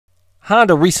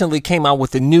Honda recently came out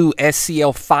with the new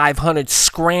SCL 500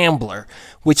 Scrambler,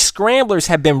 which Scramblers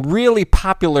have been really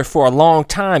popular for a long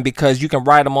time because you can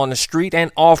ride them on the street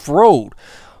and off-road.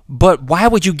 But why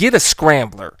would you get a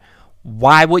Scrambler?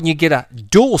 Why wouldn't you get a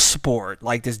dual sport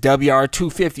like this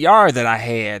WR250R that I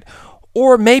had?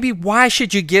 Or maybe why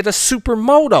should you get a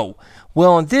Supermoto?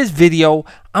 Well, in this video,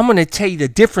 I'm going to tell you the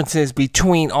differences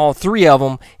between all three of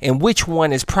them and which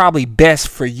one is probably best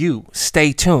for you.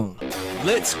 Stay tuned.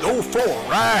 Let's go for a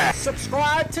ride.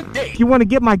 Subscribe today. If you want to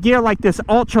get my gear like this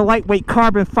ultra lightweight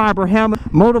carbon fiber helmet,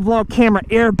 motovlog camera,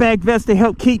 airbag vest to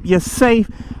help keep you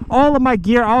safe, all of my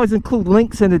gear, I always include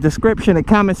links in the description and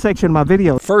comment section of my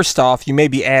video. First off, you may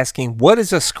be asking, what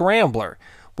is a Scrambler?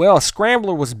 Well, a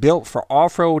Scrambler was built for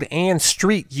off-road and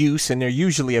street use, and they're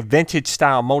usually a vintage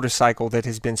style motorcycle that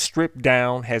has been stripped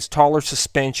down, has taller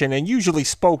suspension, and usually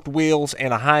spoked wheels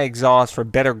and a high exhaust for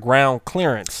better ground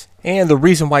clearance. And the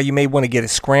reason why you may want to get a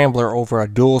Scrambler over a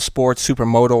dual sport,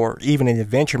 Supermoto, or even an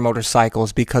adventure motorcycle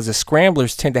is because the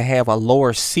Scramblers tend to have a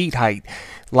lower seat height.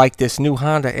 Like this new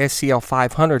Honda SCL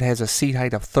 500 has a seat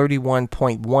height of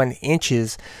 31.1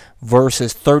 inches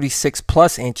versus 36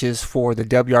 plus inches for the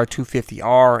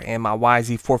WR250R and my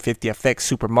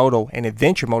YZ450FX Supermoto, and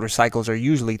adventure motorcycles are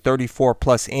usually 34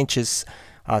 plus inches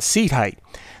seat height.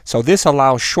 So this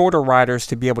allows shorter riders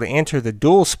to be able to enter the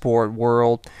dual sport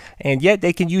world, and yet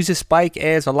they can use this bike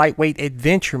as a lightweight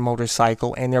adventure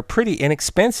motorcycle, and they're pretty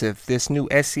inexpensive. This new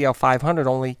SCL 500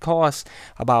 only costs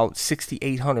about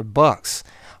 $6,800.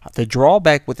 The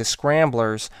drawback with the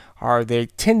Scramblers are they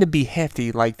tend to be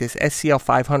hefty. Like this SCL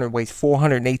 500 weighs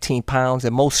 418 pounds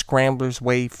and most Scramblers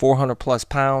weigh 400 plus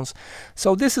pounds.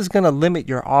 So this is going to limit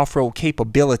your off-road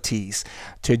capabilities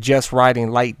to just riding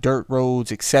light dirt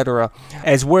roads, etc.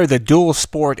 As where the dual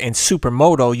sport and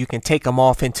Supermoto, you can take them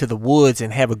off into the woods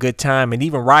and have a good time and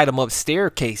even ride them up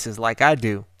staircases like I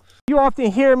do. You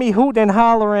often hear me hooting and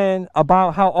hollering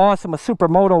about how awesome a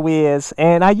Supermoto is,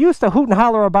 and I used to hoot and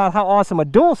holler about how awesome a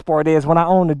dual sport is when I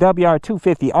owned the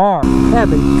WR250R.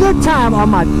 Having a good time on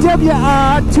my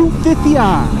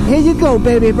WR250R. Here you go,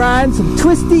 baby, riding some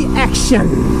twisty action.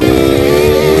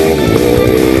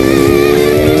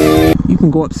 You can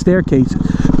go up staircases.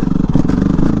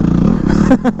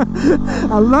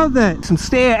 I love that. Some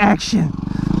stair action.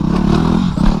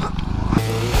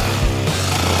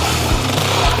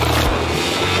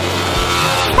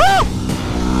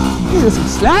 Some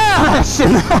slash.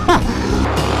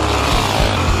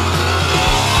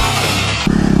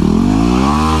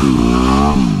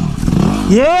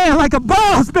 Yeah, like a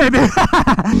boss, baby.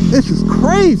 This is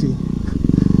crazy.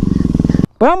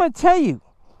 But I'm gonna tell you,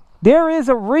 there is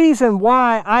a reason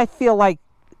why I feel like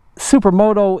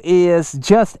Supermoto is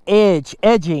just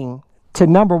edging to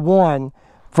 #1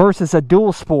 versus a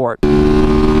dual sport.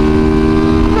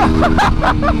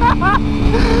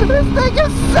 This thing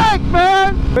is sick,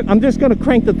 man! I'm just gonna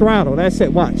crank the throttle. That's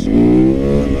it. Watch. See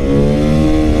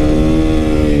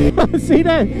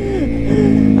that?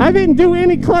 I didn't do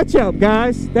any clutch up,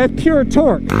 guys. That's pure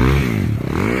torque.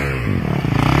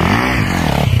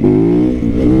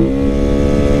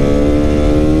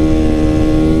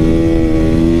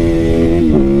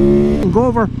 Go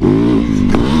over.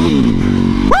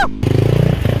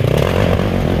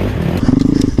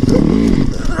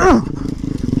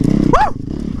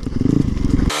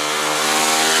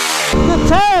 Good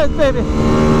times, baby.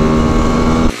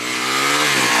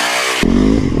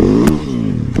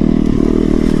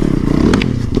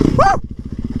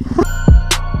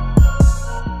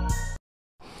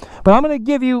 But I'm going to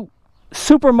give you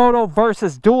Supermoto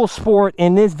versus dual sport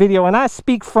in this video, and I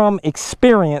speak from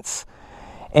experience,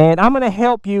 and I'm going to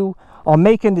help you on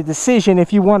making the decision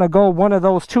if you want to go one of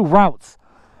those two routes.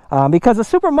 Because a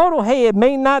Supermoto, hey, it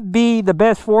may not be the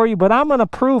best for you, but I'm going to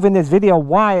prove in this video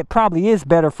why it probably is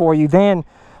better for you than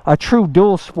a true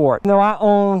dual sport. You know, I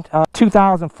owned a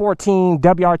 2014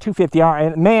 WR250R,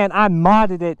 and man, I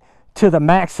modded it to the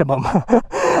maximum.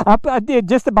 I did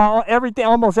just about everything,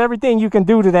 almost everything you can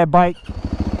do to that bike.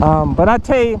 But I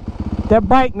tell you, that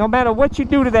bike, no matter what you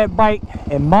do to that bike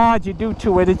and mod you do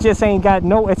to it, it just ain't got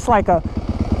no, it's like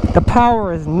the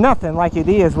power is nothing like it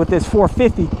is with this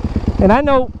 450. And I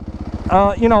know,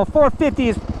 you know, 450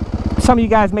 is, some of you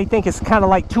guys may think it's kind of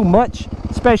like too much,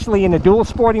 especially in the dual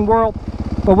sporting world.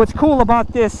 But what's cool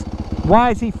about this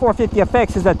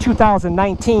YZ450FX is a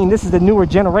 2019. This is the newer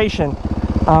generation.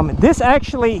 This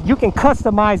actually, you can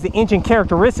customize the engine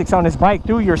characteristics on this bike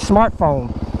through your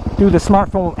smartphone, through the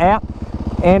smartphone app.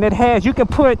 And it has, you can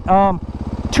put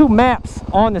 2 maps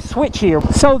on the switch here,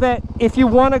 so that if you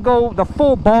want to go the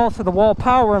full balls to the wall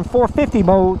power in 450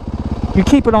 mode, you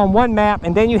keep it on one map,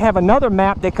 and then you have another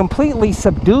map that completely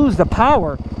subdues the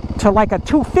power to like a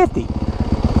 250.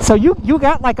 So you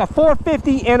got like a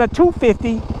 450 and a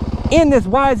 250 in this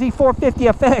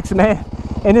YZ450FX, man.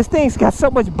 And this thing's got so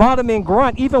much bottom end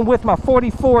grunt, even with my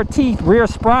 44 teeth rear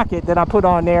sprocket that I put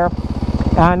on there.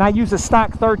 And I use a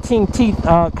stock 13 teeth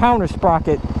counter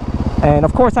sprocket. And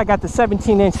of course I got the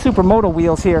 17-inch Supermoto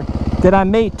wheels here that I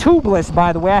made tubeless,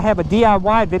 by the way. I have a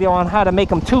DIY video on how to make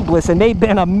them tubeless, and they've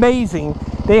been amazing.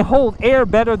 They hold air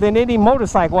better than any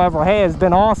motorcycle ever has. It's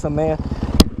been awesome, man.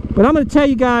 But I'm going to tell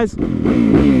you guys,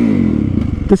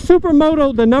 the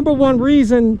Supermoto, the #1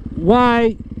 reason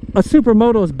why a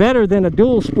Supermoto is better than a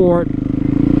dual sport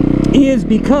is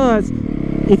because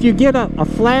if you get a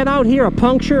flat out here, a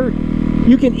puncture,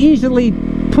 you can easily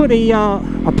put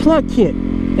a plug kit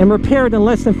and repair it in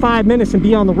less than 5 minutes and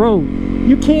be on the road.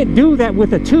 You can't do that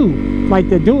with a tube like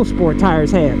the dual sport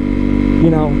tires have. You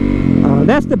know,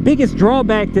 that's the biggest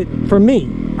drawback for me,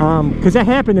 because that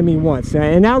happened to me once,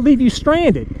 and I'll leave you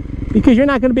stranded because you're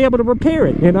not going to be able to repair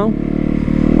it, you know.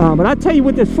 But I tell you,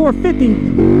 with this 450,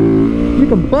 you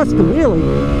can bust the wheelie.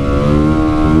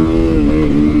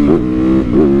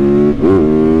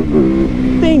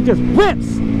 Thing just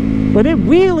rips, but it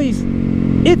wheelies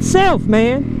itself,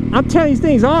 man. I'm telling you, this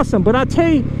thing's awesome. But I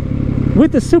tell you,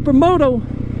 with the Supermoto,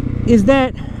 is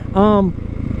that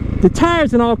the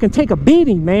tires and all can take a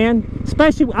beating, man.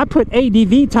 Especially, I put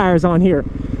ADV tires on here.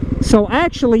 So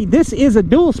actually, this is a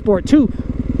dual sport too.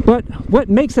 But what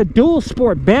makes a dual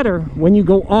sport better when you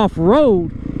go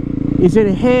off-road is that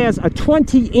it has a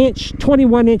 20-inch,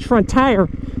 21-inch front tire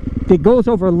that goes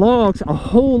over logs a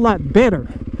whole lot better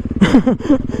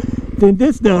than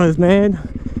this does, man.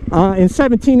 And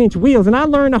 17-inch wheels. And I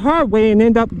learned the hard way and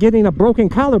end up getting a broken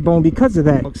collarbone because of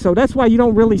that. So that's why you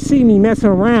don't really see me messing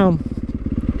around,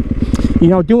 you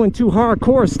know, doing too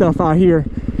hardcore stuff out here.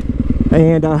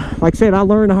 And like I said, I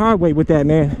learned the hard way with that,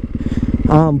 man.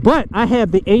 But I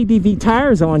have the ADV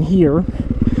tires on here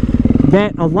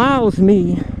that allows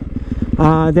me,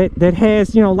 that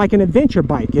has, you know, like an adventure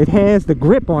bike. It has the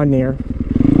grip on there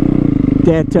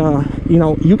that, you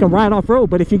know, you can ride off-road.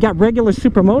 But if you got regular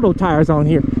Supermoto tires on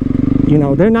here, you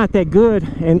know, they're not that good,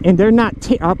 and they're not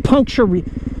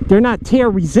they're not tear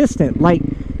resistant like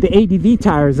the ADV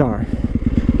tires are.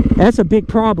 That's a big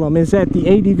problem, is that the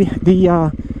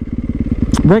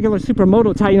regular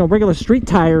Supermoto tire, you know, regular street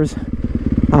tires,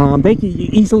 they can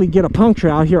easily get a puncture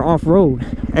out here off-road,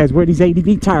 as where these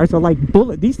ADV tires are like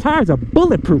these tires are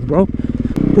bulletproof, bro.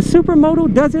 The Supermoto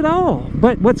does it all.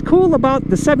 But what's cool about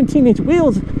the 17-inch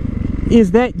wheels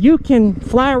is that you can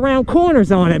fly around corners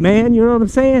on it, man. You know what I'm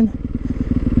saying?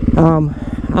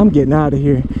 I'm getting out of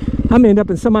here. I'm end up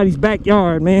in somebody's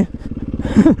backyard, man.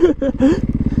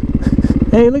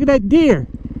 Hey, look at that deer.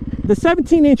 The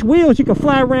 17-inch wheels, you can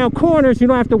fly around corners. You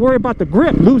don't have to worry about the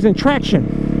grip losing traction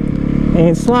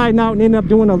and sliding out and end up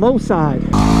doing a low side.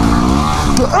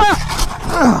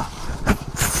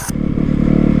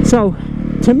 So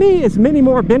to me, it's many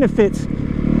more benefits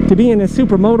to be in a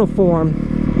Supermoto form.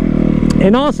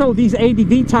 And also, these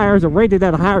ADV tires are rated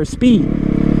at a higher speed.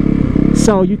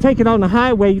 So you take it on the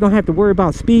highway, you don't have to worry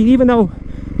about speed, even though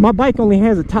my bike only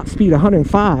has a top speed of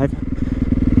 105.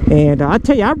 And I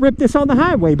tell you, I ripped this on the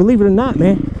highway, believe it or not,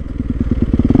 man.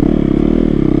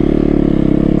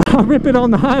 I rip it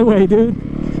on the highway, dude.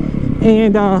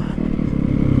 And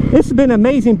this has been an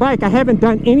amazing bike. I haven't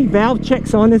done any valve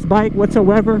checks on this bike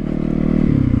whatsoever.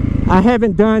 I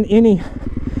haven't done any,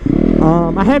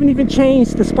 I haven't even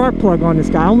changed the spark plug on this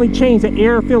guy. I only changed the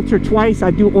air filter twice.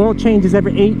 I do oil changes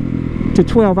every 8 to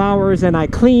 12 hours, and I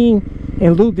clean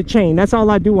and lube the chain. That's all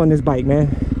I do on this bike, man.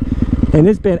 And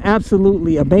it's been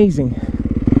absolutely amazing.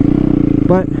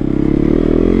 But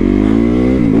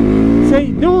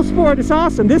see, dual sport is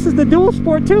awesome. This is the dual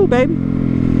sport too, baby.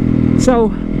 So,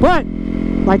 but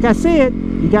like I said,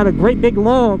 you got a great big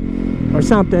log or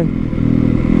something,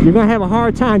 you're gonna have a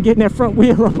hard time getting that front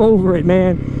wheel up over it,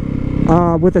 man,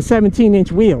 with a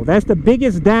 17-inch wheel. That's the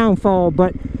biggest downfall.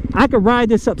 But I could ride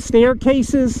this up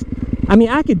staircases. I mean,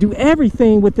 I could do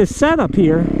everything with this setup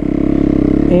here.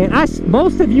 And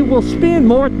most of you will spend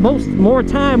more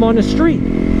time on the street.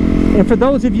 And for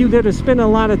those of you that are spending a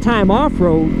lot of time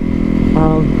off-road,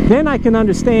 then I can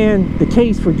understand the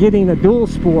case for getting a dual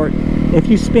sport if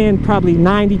you spend probably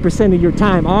 90% of your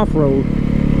time off-road.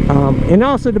 And it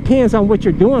also depends on what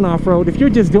you're doing off-road. If you're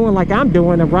just doing like I'm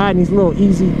doing and riding these little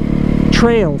easy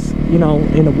trails, you know,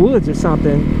 in the woods or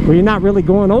something, where you're not really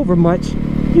going over much,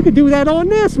 you could do that on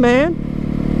this, man.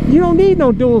 You don't need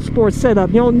no dual sport setup.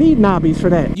 You don't need knobbies for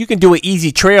that. You can do an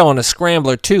easy trail on a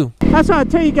Scrambler too. That's what I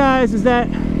tell you guys, is that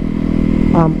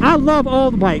I love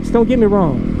all the bikes. Don't get me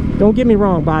wrong. Don't get me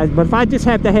wrong, guys. But if I just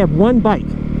have to have one bike,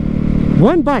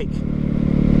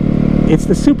 It's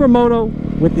the Supermoto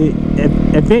with the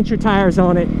adventure tires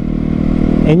on it,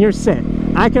 and you're set.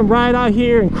 I can ride out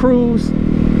here and cruise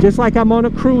just like I'm on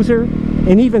a cruiser,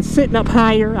 and even sitting up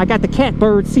higher. I got the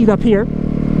catbird seat up here,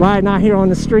 riding out here on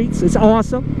the streets. It's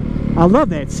awesome. I love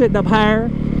that, sitting up higher.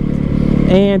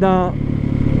 And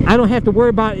I don't have to worry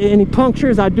about any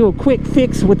punctures. I do a quick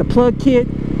fix with the plug kit.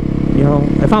 You know,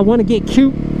 if I want to get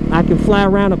cute, I can fly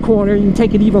around a corner. You can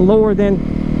take it even lower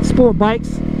than sport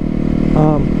bikes.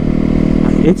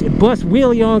 It's bus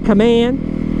wheelie on command.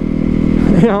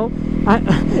 You know,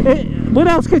 what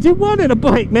else could you want in a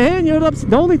bike, man? You know,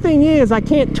 the only thing is I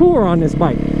can't tour on this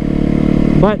bike.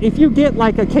 But if you get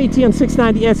like a KTM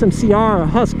 690 SMCR or a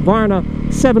Husqvarna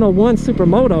 701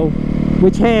 Supermoto,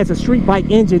 which has a street bike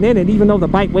engine in it, even though the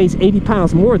bike weighs 80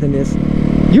 pounds more than this,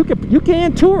 you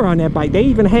can tour on that bike. They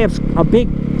even have a big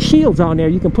shields on there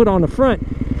you can put on the front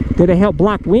that'll help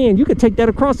block wind. You could take that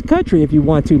across the country if you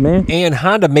want to, man. And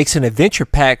Honda makes an adventure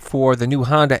pack for the new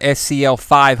Honda SCL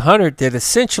 500 that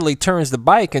essentially turns the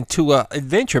bike into an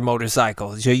adventure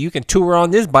motorcycle. So you can tour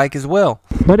on this bike as well.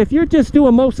 But if you're just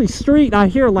doing mostly street out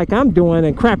here like I'm doing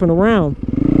and crapping around,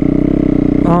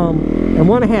 and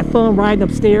want to have fun riding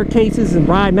up staircases and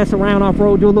mess around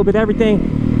off-road, do a little bit of everything,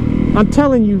 I'm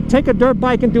telling you, take a dirt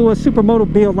bike and do a Supermoto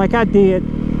build like I did.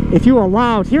 If you're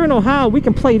allowed, here in Ohio, we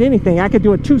can plate anything. I could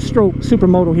do a 2-stroke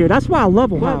Supermoto here. That's why I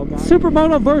love Ohio, guys.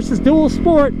 Supermoto versus dual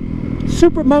sport.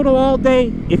 Supermoto all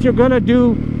day. If you're gonna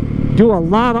do a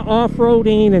lot of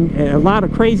off-roading and a lot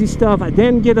of crazy stuff, I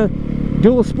then get a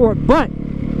dual sport. But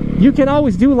you can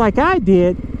always do like I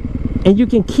did, and you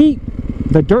can keep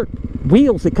the dirt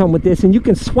wheels that come with this, and you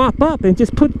can swap up and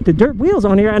just put the dirt wheels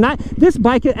on here. And this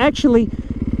bike actually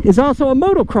is also a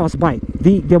motocross bike.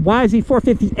 The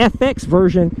YZ450 FX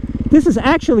version, this is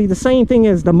actually the same thing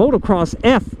as the Motocross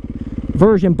F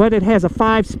version, but it has a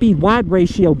 5-speed wide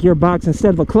ratio gearbox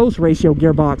instead of a close ratio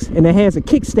gearbox, and it has a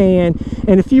kickstand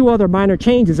and a few other minor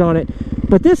changes on it.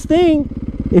 But this thing,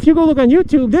 if you go look on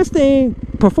YouTube, this thing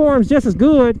performs just as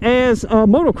good as the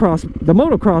motocross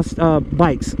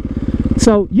bikes.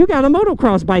 So you got a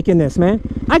motocross bike in this, man.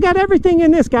 I got everything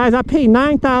in this, guys. I paid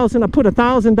 $9,000. I put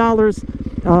 $1,000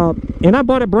 and I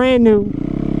bought it brand new,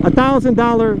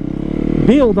 $1,000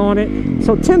 build on it.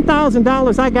 So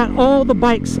 $10,000, I got all the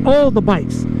bikes,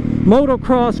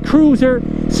 motocross, cruiser,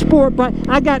 sport bike.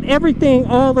 I got everything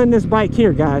all in this bike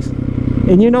here, guys.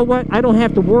 And you know what? I don't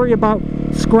have to worry about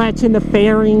scratching the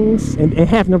fairings and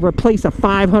having to replace a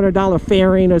 $500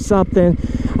 fairing or something.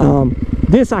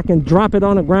 This, I can drop it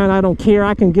on the ground. I don't care.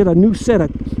 I can get a new set of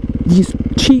these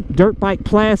cheap dirt bike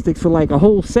plastics for like a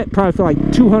whole set, probably for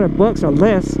like 200 bucks or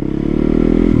less.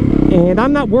 And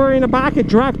I'm not worrying about, I could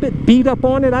drop it, beat up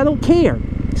on it. I don't care.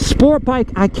 Sport bike,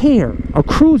 I care. A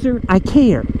cruiser, I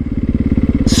care.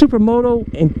 Supermoto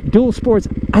and dual sports,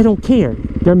 I don't care.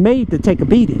 They're made to take a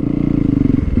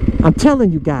beating. I'm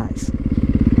telling you guys,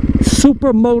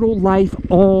 Supermoto life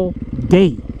all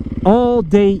day. All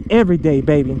day, every day,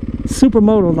 baby.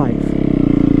 Supermoto life.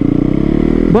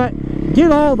 But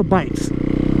get all the bikes.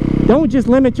 Don't just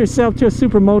limit yourself to a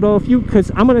Supermoto,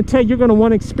 because I'm going to tell you, you're going to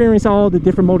want to experience all the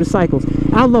different motorcycles.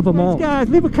 I love them all. Guys,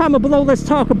 leave a comment below. Let's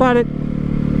talk about it.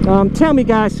 Tell me,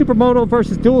 guys, Supermoto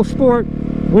versus dual sport.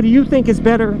 What do you think is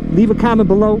better? Leave a comment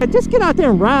below. Just get out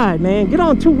there and ride, man. Get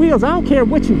on 2 wheels. I don't care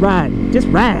what you ride. Just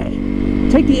ride.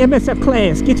 Take the MSF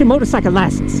class. Get your motorcycle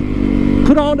license.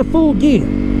 Put on the full gear.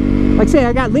 Like I say,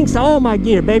 I got links to all my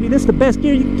gear, baby. This is the best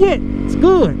gear you can get. It's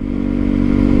good.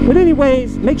 But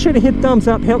anyways, make sure to hit thumbs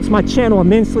up. Helps my channel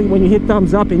immensely when you hit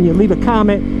thumbs up and you leave a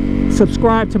comment.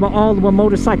 Subscribe to my All in One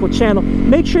Motorcycle channel.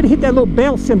 Make sure to hit that little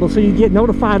bell symbol so you get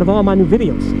notified of all my new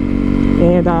videos.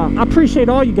 And I appreciate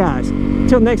all you guys.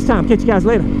 Until next time, catch you guys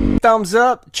later. Thumbs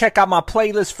up. Check out my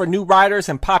playlist for new riders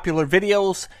and popular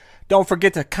videos. Don't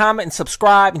forget to comment and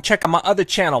subscribe, and check out my other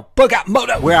channel, Bug Out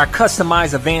Moto, where I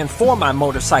customize a van for my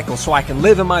motorcycle so I can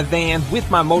live in my van with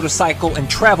my motorcycle and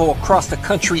travel across the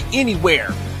country anywhere.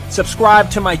 Subscribe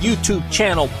to my YouTube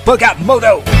channel, Bug Out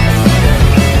Moto.